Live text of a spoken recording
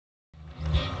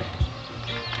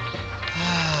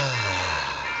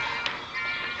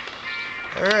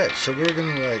Alright, so we're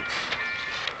going to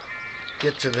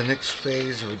get to the next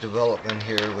phase of development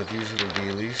here with these little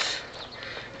dealies.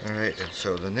 Alright, and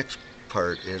so the next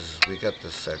part is we got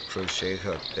this crochet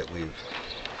hook that we've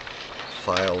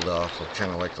filed off with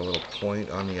kind of like a little point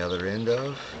on the other end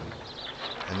of.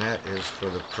 And that is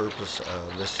for the purpose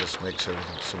of, this just makes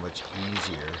everything so much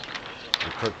easier.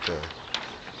 We put the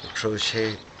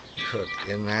crochet hook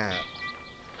in that,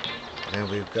 and then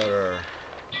we've got our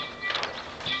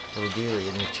little dealie,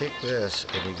 and you take this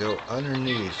and you go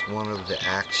underneath one of the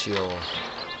axial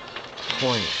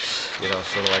points, you know,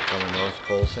 sort of like on the North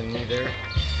Pole thingy there,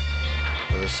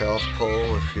 or the South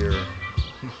Pole if you're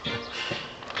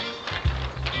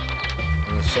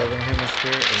in the Southern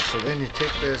Hemisphere. And so then you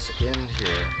take this in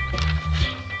here,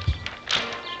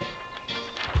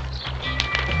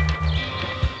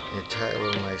 you tie a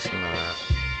little nice knot.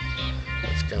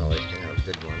 It's kind of like, you know, a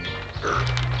good one,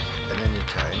 and then you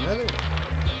tie another one.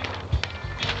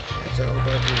 It's all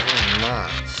about these little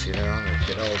knots, you know, they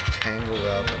get all tangled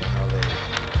up and how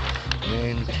they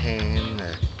maintain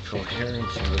the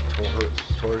coherence of the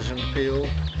torsion field.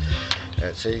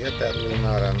 Alright, so you got that little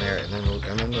knot on there, and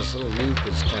then this little loop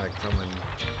is kind of coming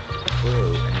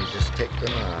through, and you just take the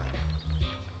knot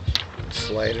and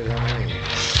slide it underneath,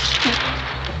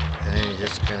 and then you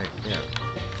just kind of, you know,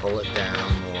 pull it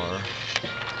down more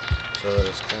so that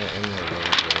it's kind of in there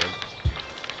really good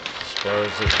as far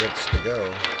as it gets to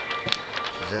go.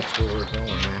 That's where we're going,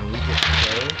 man. We get to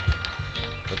go,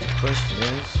 but the question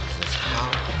is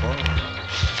how far?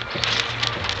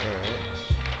 Alright,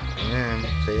 and then,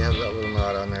 so you have that little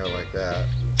knot on there like that,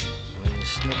 and then you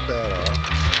snip that off,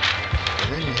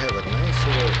 and then you have a nice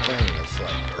little thing that's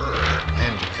like,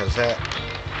 and because that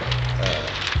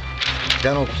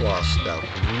dental floss stuff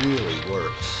really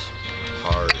works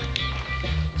hard,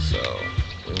 so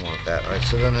we want that. Alright,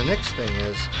 so then the next thing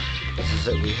is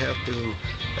that we have to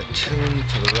attune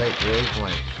to the right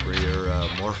wavelength for your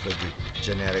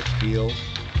morphogenetic field,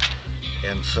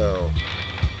 and so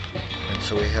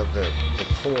we have the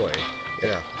poi,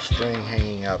 string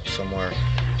hanging up somewhere,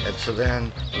 and so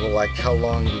then, well, like, how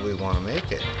long do we want to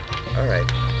make it? All right,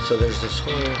 so there's this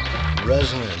whole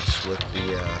resonance with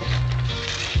the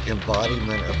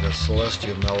embodiment of the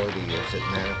celestial melody as it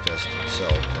manifests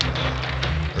itself in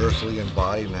an earthly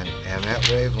embodiment, and that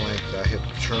wavelength I have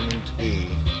determined to be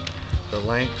the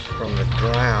length from the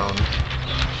ground.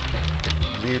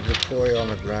 Leave the poi on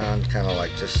the ground, kind of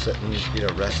like just sitting, you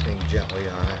know, resting gently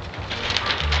on it.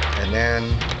 And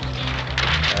then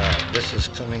this is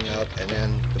coming up, and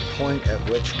then the point at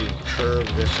which we curve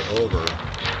this over,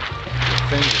 the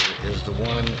finger is the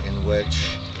one in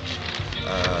which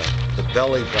the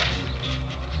belly button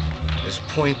is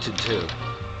pointed to.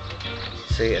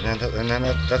 See, and then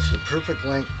that's the perfect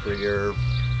length for your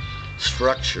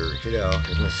structure, you know,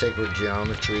 in the sacred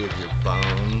geometry of your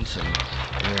bones and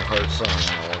your heart song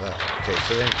and all that. Okay,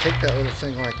 so then take that little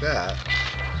thing like that,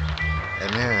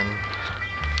 and then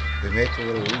we make a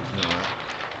little loop knot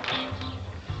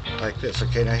like this.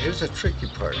 Okay, now here's the tricky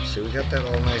part. See, we got that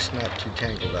all nice, not too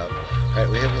tangled up. Alright,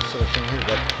 we have this little thing here,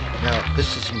 but now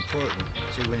this is important.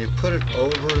 See, when you put it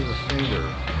over the finger,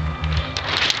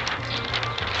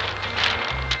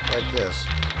 like this,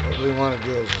 what we want to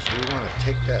do is we want to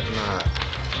take that knot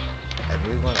and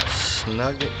we want to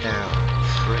snug it down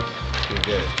pretty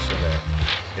good, so that,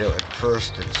 you know, at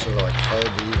first it's sort of like hard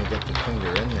to even get the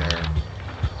finger in there,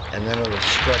 and then it'll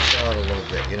stretch out a little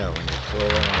bit, you know, when you're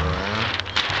twirling it around.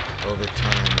 Over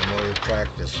time, the more you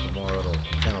practice, the more it'll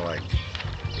kind of like,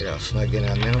 you know, snug in,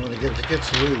 and then when it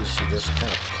gets loose, you just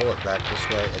kind of pull it back this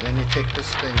way, and then you take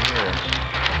this thing here,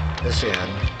 this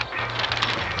end,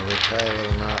 and we tie a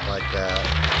little knot like that.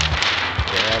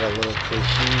 We add a little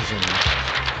cohesion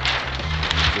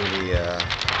to the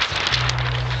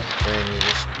thing. You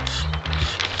just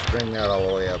string that all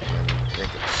the way up and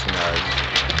make it snug.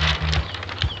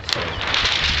 So,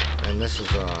 and this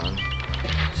is on.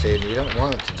 See, you don't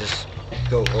want it to just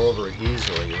go over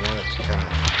easily. You want it to kind of,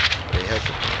 you have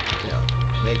to, you know,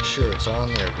 make sure it's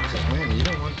on there, because, man, you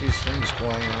don't want these things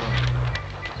flying off.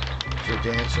 If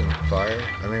you're dancing with fire,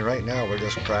 I mean, right now we're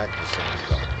just practicing,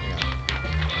 but, you know.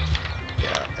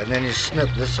 Yeah, and then you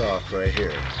snip this off right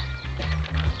here,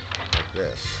 like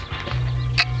this.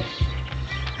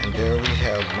 And there we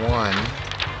have one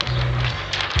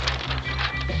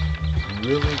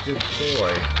really good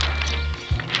poi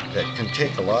that can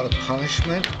take a lot of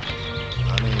punishment.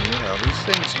 I mean, you know, these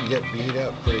things can get beat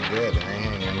up pretty good and they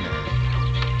hang in there.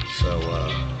 So,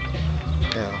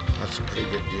 yeah, that's a pretty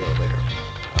good deal there.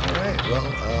 Alright,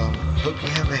 well, hope you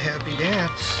have a happy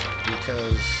dance,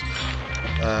 because,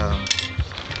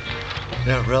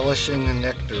 you know, relishing the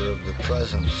nectar of the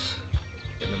presence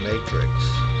in the matrix,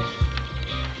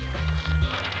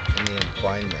 in the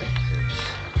entwinement, is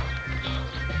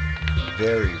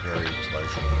very, very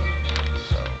pleasurable.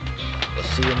 So, we'll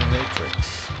see you in the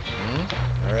matrix.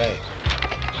 All right.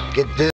 Get busy.